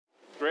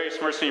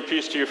Grace, mercy, and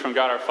peace to you from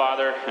God our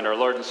Father and our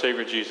Lord and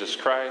Savior Jesus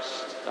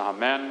Christ.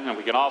 Amen. And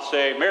we can all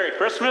say, Merry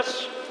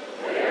Christmas.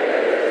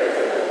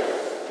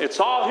 It's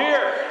all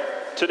here.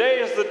 Today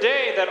is the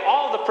day that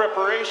all the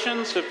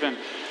preparations have been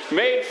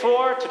made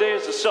for. Today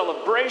is the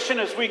celebration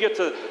as we get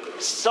to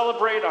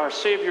celebrate our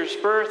Savior's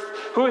birth.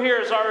 Who here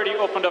has already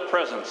opened up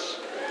presents?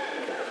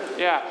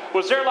 Yeah.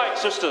 Was there like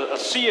just a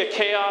sea of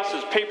chaos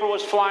as paper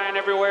was flying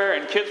everywhere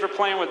and kids were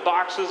playing with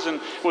boxes?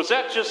 And was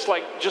that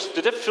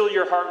did it fill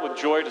your heart with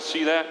joy to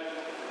see that?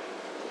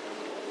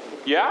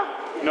 Yeah?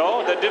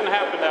 No, that didn't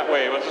happen that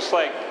way. It was just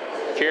like,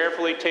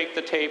 carefully take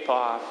the tape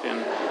off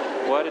and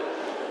what?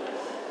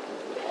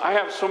 I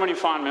have so many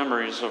fond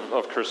memories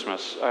of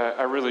Christmas.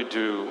 I really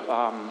do.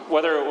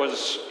 Whether it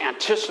was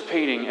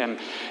anticipating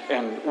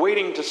and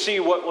waiting to see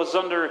what was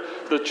under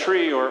the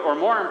tree, or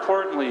more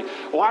importantly,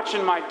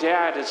 watching my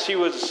dad as he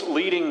was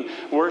leading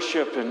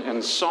worship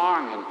and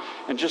song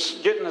and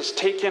just getting us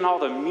take in all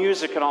the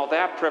music and all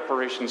that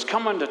preparations,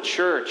 coming to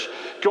church,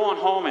 going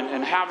home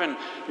and having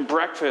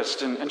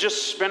breakfast and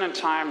just spending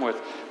time with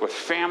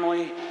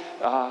family.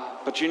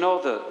 But you know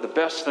the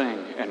best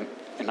thing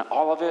in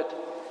all of it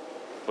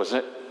was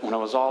it when it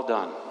was all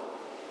done.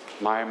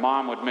 My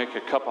mom would make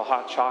a cup of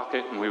hot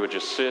chocolate and we would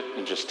just sit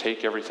and just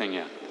take everything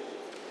in.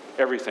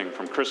 Everything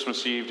from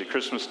Christmas Eve to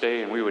Christmas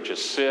Day, and we would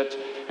just sit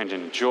and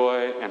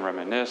enjoy and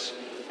reminisce.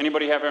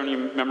 Anybody have any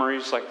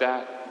memories like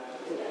that?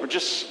 Or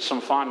just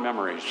some fond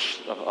memories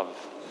of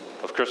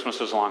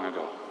Christmases long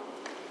ago?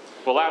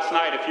 Well, last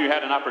night, if you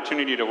had an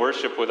opportunity to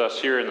worship with us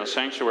here in the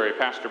sanctuary,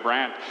 Pastor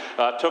Brandt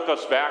took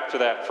us back to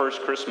that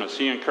first Christmas.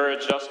 He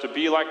encouraged us to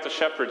be like the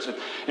shepherds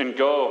and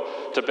go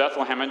to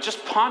Bethlehem and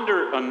just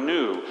ponder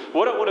anew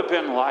what it would have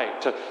been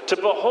like to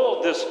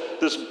behold this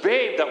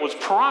babe that was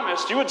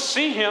promised. You would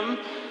see him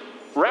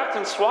wrapped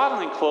in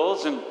swaddling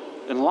clothes and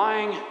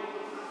lying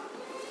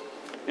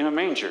in a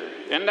manger.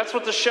 And that's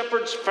what the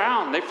shepherds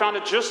found. They found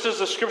it just as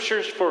the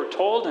scriptures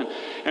foretold,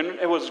 and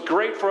it was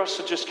great for us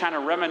to just kind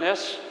of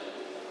reminisce.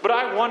 But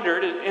I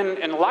wondered,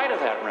 in light of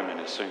that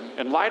reminiscing,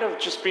 in light of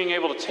just being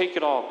able to take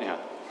it all in,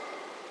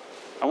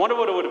 I wonder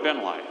what it would have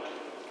been like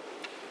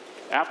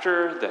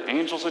after the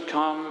angels had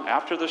come,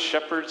 after the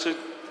shepherds had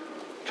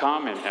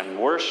come and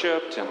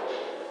worshipped and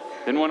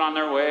then went on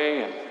their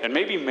way, and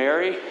maybe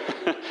Mary,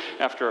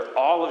 after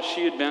all that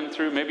she had been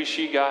through, maybe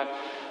she got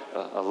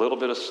a little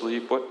bit of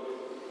sleep.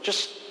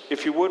 Just,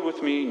 if you would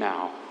with me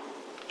now,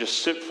 just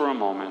sit for a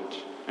moment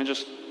and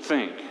just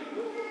think,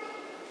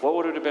 what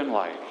would it have been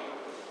like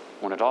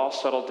when it all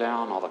settled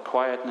down, all the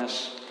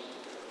quietness,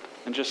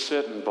 and just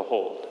sit and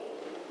behold,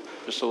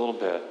 just a little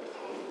bit,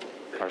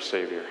 our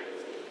Savior.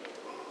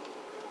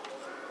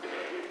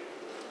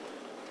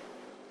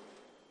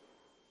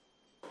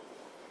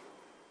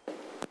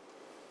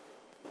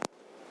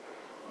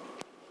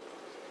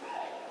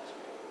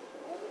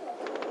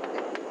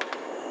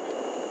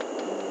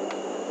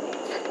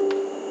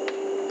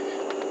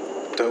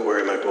 Don't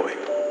worry, my boy.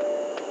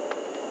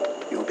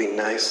 You'll be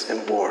nice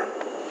and warm.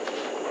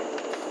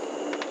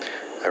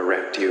 I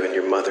wrapped you in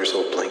your mother's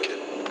old blanket.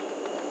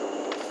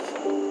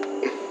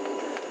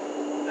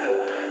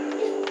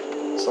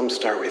 Some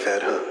start we've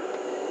had, huh?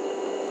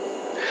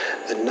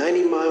 A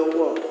 90-mile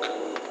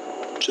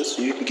walk, just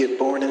so you can get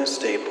born in a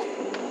stable.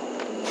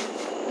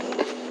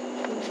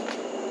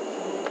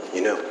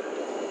 You know,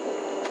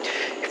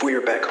 if we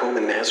were back home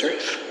in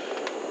Nazareth,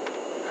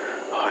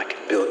 I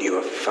could build you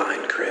a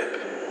fine crib.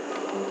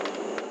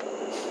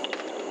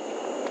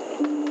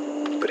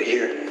 But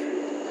here,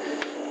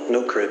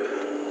 no crib.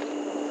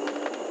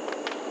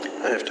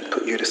 I have to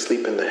put you to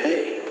sleep in the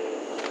hay.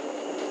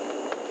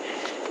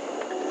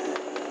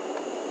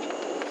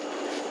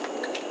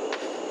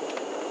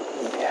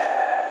 Yeah.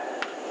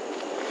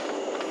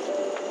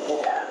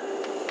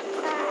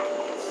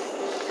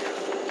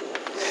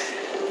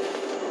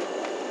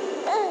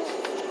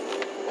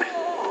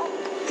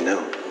 You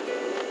know,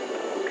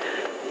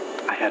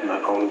 I had my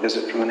own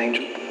visit from an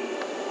angel.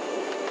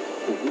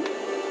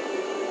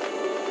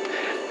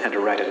 Had to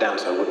write it down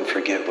so I wouldn't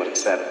forget what it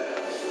said.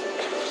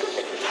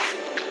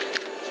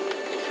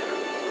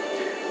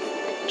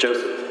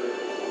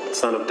 Joseph,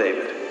 son of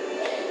David,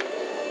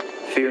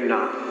 fear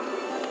not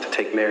to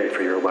take Mary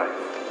for your wife,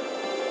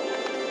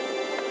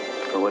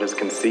 for what is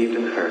conceived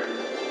in her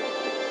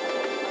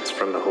is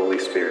from the Holy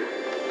Spirit.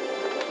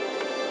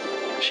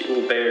 She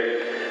will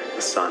bear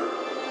a son,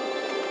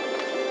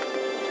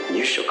 and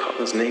you shall call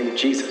his name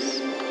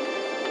Jesus.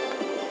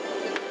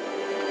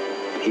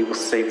 And he will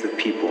save the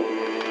people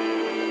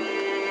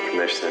from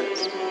their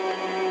sins.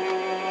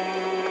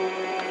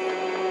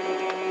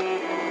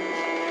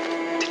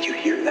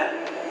 Hear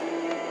that?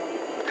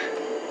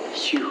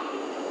 You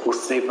will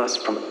save us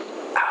from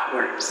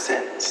our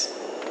sins.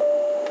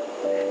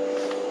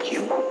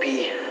 You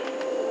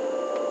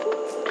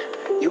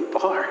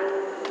are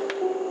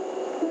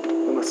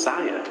the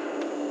Messiah.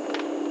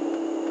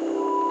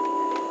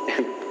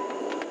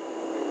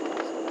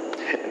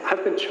 And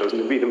I've been chosen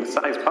to be the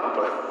Messiah's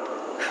papa.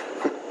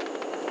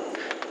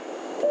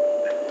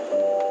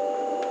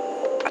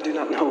 I do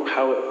not know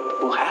how it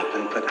will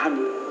happen, but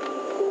I'm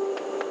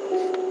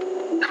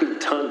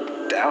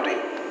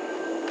doubting.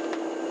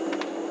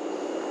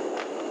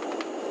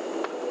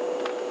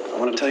 I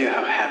want to tell you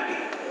how happy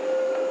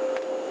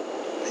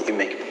that you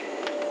make me.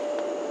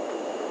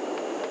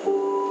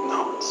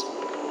 No, it's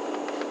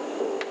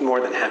more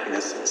than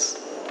happiness. It's,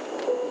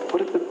 what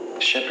did the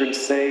shepherds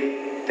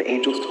say the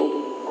angels told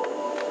them?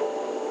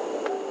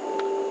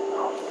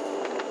 Oh,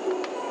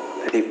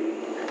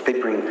 they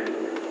bring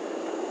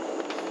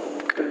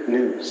good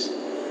news,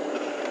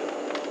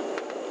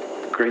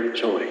 great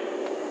joy.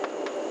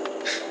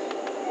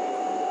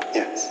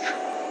 Yes,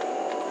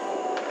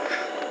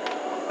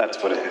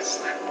 that's what it is.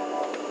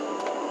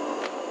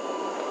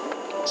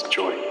 It's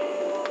joy.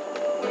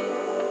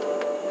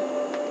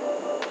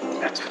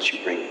 That's what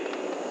you bring.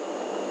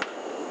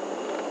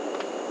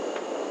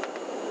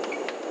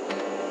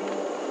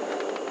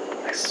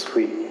 My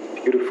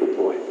sweet, beautiful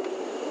boy.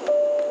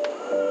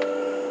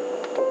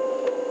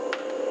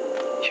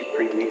 You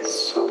bring me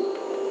so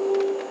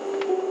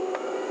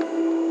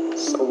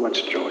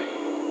much joy.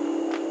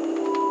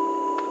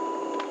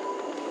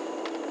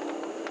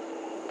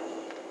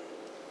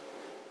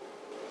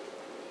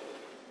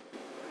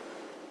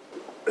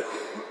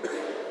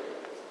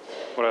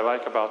 What I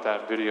like about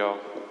that video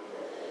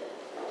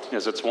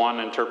is it's one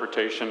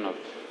interpretation of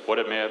what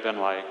it may have been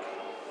like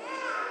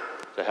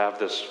to have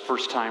this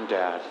first-time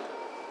dad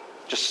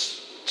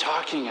just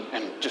talking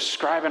and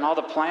describing all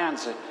the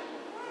plans that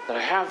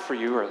I have for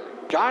you, or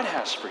God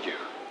has for you,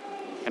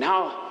 and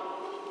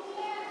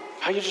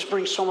how you just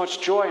bring so much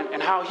joy,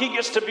 and how he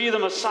gets to be the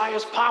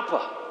Messiah's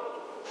papa,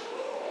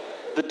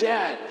 the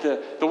dad,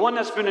 the one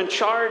that's been in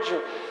charge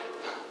of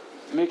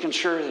making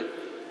sure that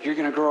you're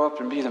going to grow up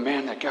and be the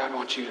man that God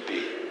wants you to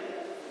be.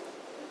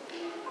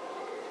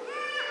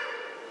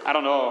 I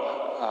don't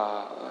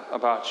know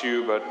about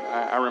you, but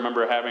I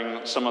remember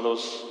having some of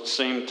those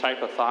same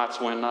type of thoughts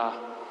when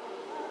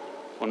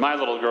my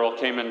little girl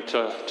came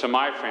into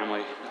my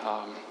family.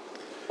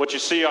 What you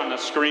see on the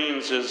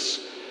screens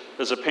is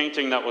a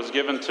painting that was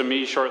given to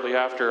me shortly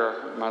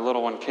after my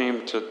little one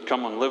came to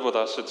come and live with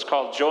us. It's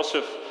called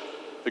Joseph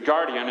the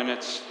Guardian, and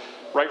it's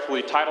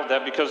rightfully titled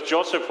that because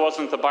Joseph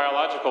wasn't the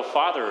biological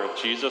father of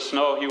Jesus.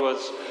 No, he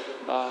was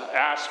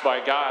asked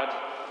by God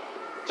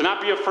to not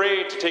be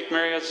afraid to take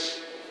Mary as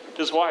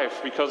his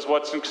wife, because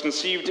what's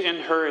conceived in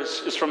her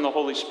is from the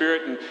Holy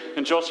Spirit.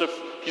 And Joseph,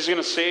 he's going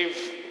to save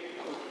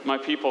my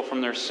people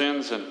from their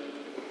sins, and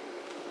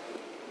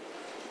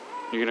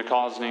you're going to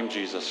call his name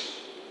Jesus.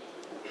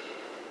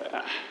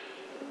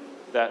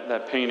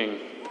 That painting,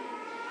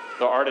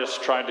 the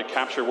artist tried to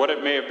capture what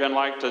it may have been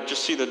like to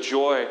just see the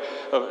joy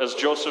of, as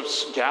Joseph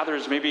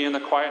gathers maybe in the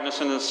quietness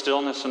and the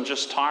stillness and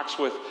just talks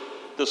with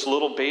this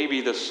little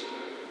baby, this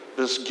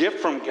gift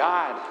from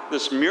God,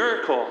 this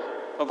miracle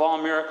of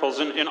all miracles.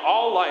 And in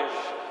all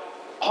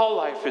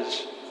life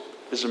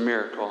is a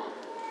miracle.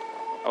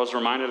 I was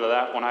reminded of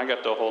that when I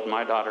got to hold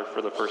my daughter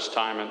for the first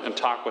time and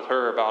talk with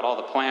her about all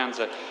the plans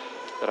that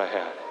I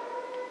had.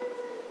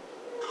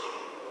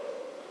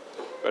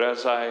 But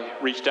as I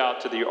reached out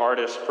to the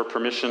artist for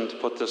permission to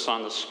put this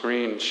on the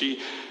screen,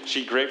 she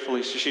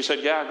gratefully, she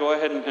said, yeah, go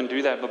ahead and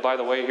do that. But by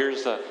the way,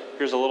 here's a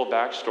little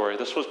backstory.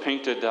 This was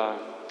painted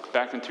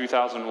back in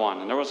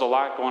 2001. And there was a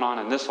lot going on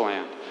in this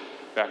land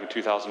back in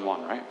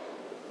 2001, right?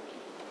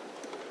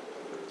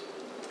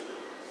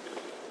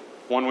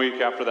 1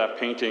 week after that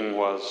painting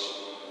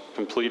was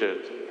completed,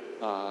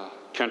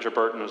 Kendra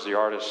Burton was the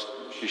artist.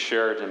 She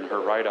shared in her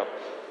write-up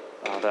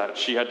that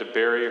she had to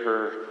bury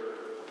her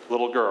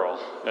little girl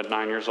at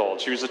 9 years old.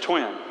 She was a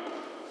twin,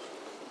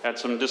 had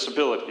some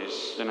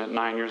disabilities, and at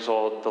 9 years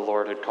old, the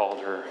Lord had called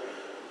her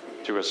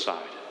to his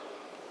side.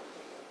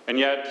 And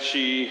yet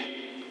she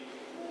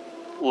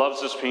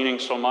loves this painting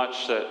so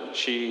much that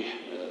she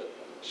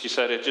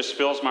said, it just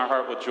fills my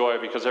heart with joy,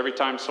 because every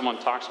time someone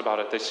talks about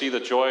it, they see the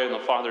joy in the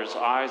Father's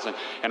eyes,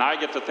 and I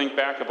get to think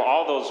back of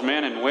all those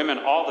men and women,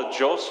 all the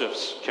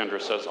Josephs,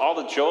 Kendra says, all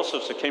the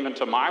Josephs that came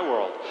into my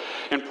world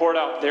and poured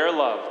out their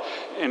love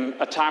in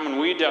a time when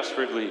we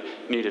desperately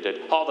needed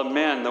it. All the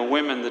men, the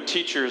women, the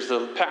teachers,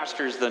 the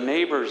pastors, the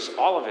neighbors,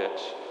 all of it.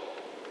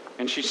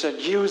 And she said,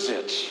 use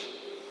it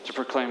to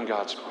proclaim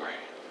God's glory.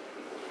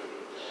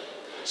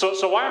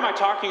 So why am I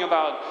talking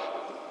about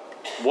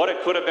what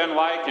it could have been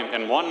like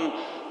and one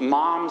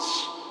mom's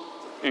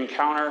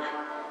encounter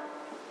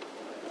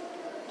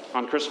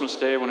on Christmas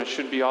Day when it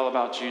should be all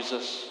about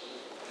Jesus?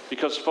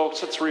 Because,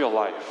 folks, it's real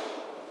life.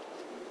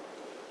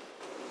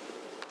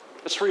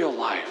 It's real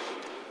life.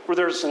 Where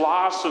there's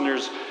loss and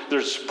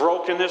there's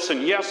brokenness,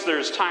 and yes,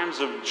 there's times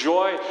of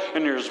joy,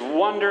 and there's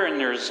wonder, and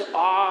there's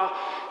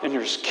awe, and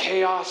there's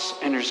chaos,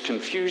 and there's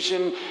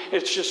confusion.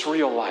 It's just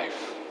real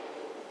life.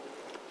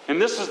 And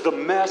this is the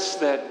mess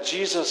that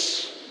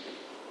Jesus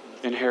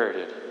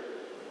inherited.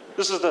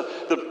 This is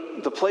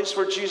the place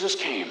where Jesus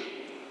came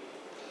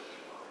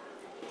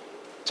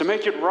to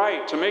make it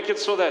right, to make it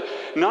so that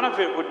none of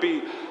it would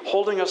be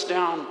holding us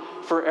down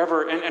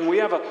forever. And we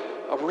have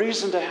a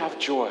reason to have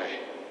joy,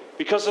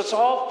 because it's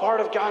all part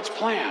of God's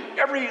plan.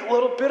 Every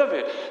little bit of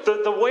it.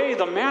 The way,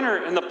 the manner,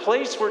 and the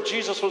place where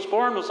Jesus was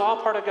born was all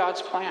part of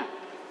God's plan.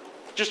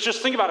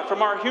 Just think about it.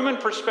 From our human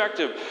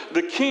perspective,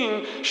 the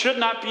king should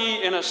not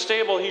be in a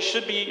stable. He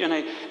should be in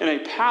a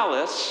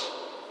palace.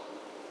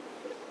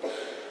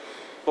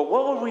 But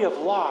what would we have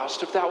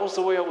lost if that was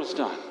the way it was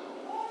done?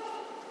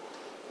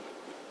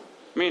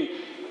 I mean,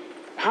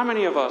 how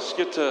many of us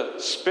get to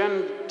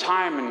spend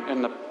time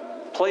in the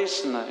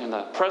place, in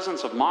the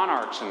presence of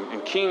monarchs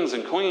and kings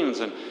and queens?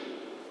 And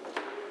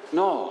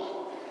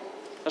no,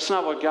 that's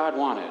not what God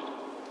wanted.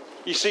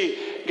 You see,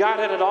 God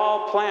had it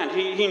all planned.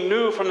 He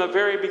knew from the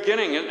very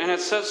beginning, and it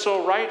says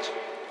so right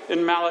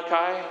in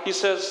Malachi. He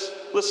says,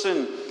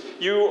 listen,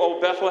 you, O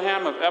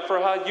Bethlehem of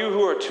Ephrathah, you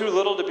who are too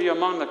little to be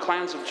among the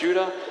clans of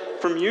Judah,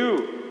 from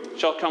you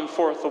shall come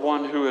forth the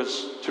one who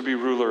is to be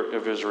ruler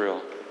of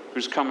Israel,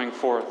 whose coming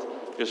forth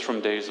is from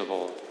days of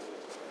old.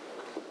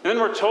 And then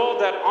we're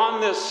told that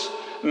on this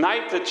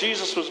night that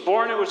Jesus was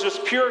born, it was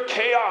just pure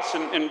chaos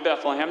in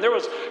Bethlehem. There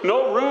was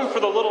no room for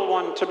the little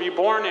one to be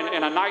born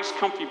in a nice,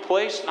 comfy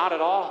place, not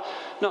at all.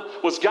 No.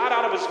 Was God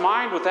out of his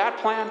mind with that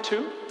plan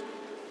too?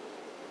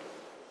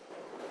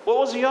 What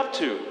was he up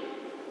to?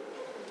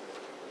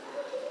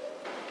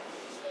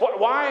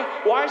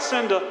 Why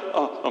send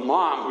a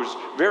mom who's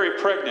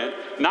very pregnant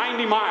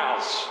 90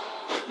 miles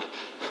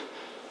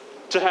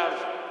to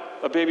have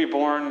a baby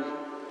born,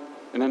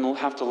 and then we'll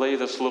have to lay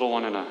this little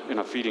one in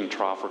a feeding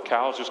trough where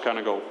cows just kind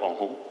of go,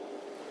 oh.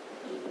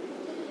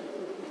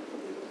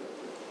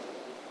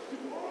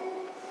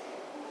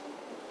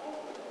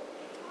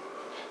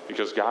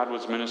 Because God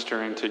was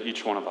ministering to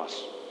each one of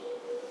us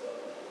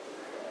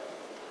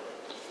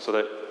so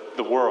that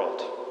the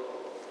world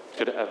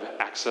could have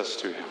access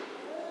to him.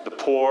 The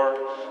poor,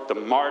 the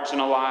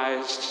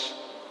marginalized,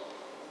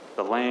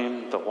 the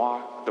lame,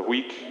 the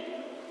weak,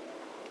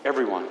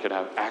 everyone could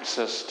have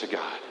access to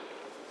God.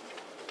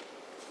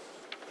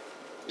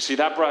 You see,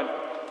 that brought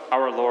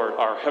our Lord,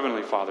 our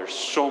Heavenly Father,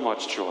 so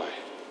much joy.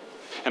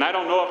 And I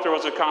don't know if there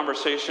was a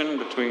conversation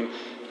between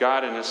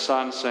God and his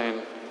Son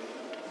saying,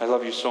 I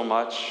love you so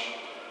much.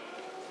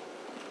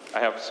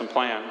 I have some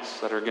plans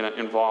that are going to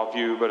involve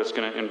you, but it's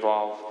going to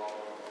involve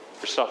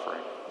your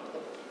suffering.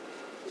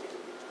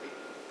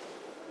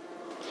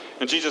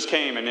 And Jesus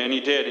came, and he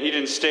did. He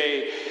didn't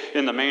stay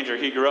in the manger.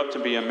 He grew up to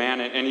be a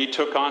man, and he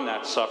took on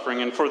that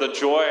suffering. And for the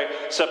joy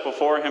set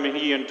before him, and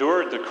he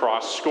endured the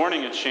cross,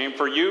 scorning its shame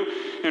for you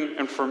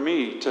and for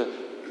me to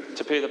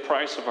pay the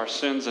price of our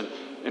sins.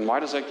 And why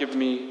does that give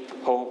me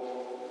hope?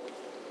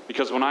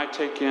 Because when I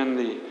take in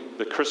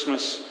the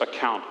Christmas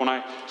account, when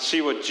I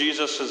see what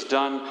Jesus has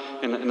done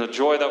in the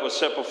joy that was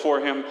set before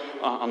him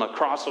on the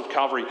cross of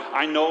Calvary,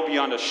 I know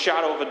beyond a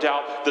shadow of a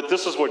doubt that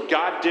this is what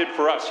God did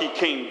for us. He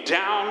came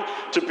down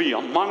to be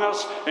among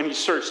us, and he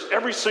searched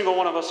every single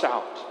one of us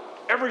out.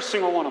 Every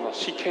single one of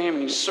us. He came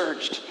and he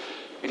searched,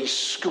 and he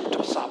scooped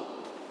us up.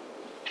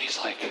 And he's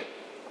like,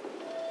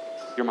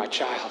 you're my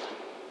child.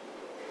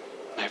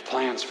 I have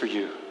plans for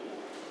you.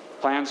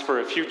 Plans for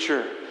a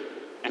future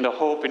and a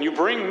hope, and you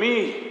bring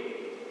me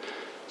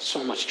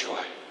so much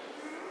joy.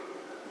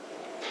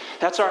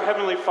 That's our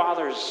Heavenly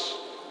Father's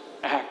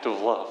act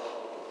of love.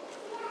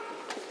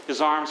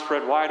 His arms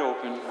spread wide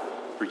open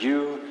for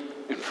you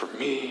and for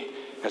me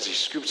as he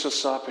scoops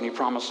us up and he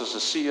promises to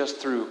see us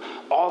through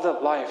all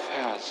that life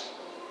has.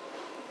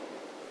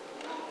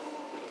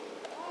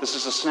 This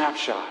is a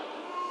snapshot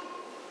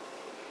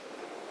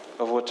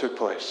of what took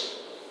place.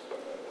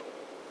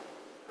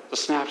 The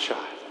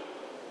snapshot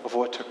of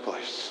what took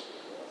place.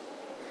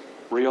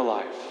 Real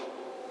life.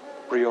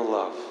 Real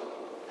love.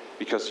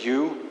 Because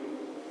you,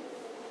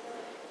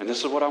 and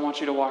this is what I want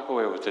you to walk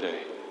away with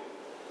today,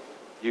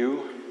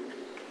 you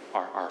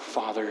are our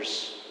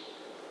Father's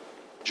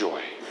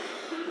joy.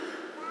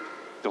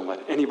 Don't let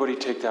anybody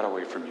take that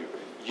away from you.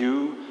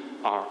 You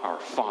are our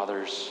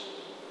Father's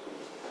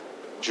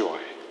joy.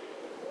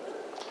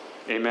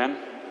 Amen?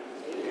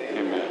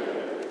 Amen.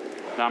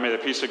 Now may the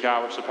peace of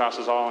God, which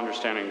surpasses all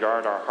understanding,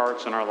 guard our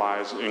hearts and our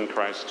lives in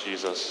Christ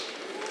Jesus.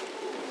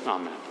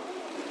 Amen.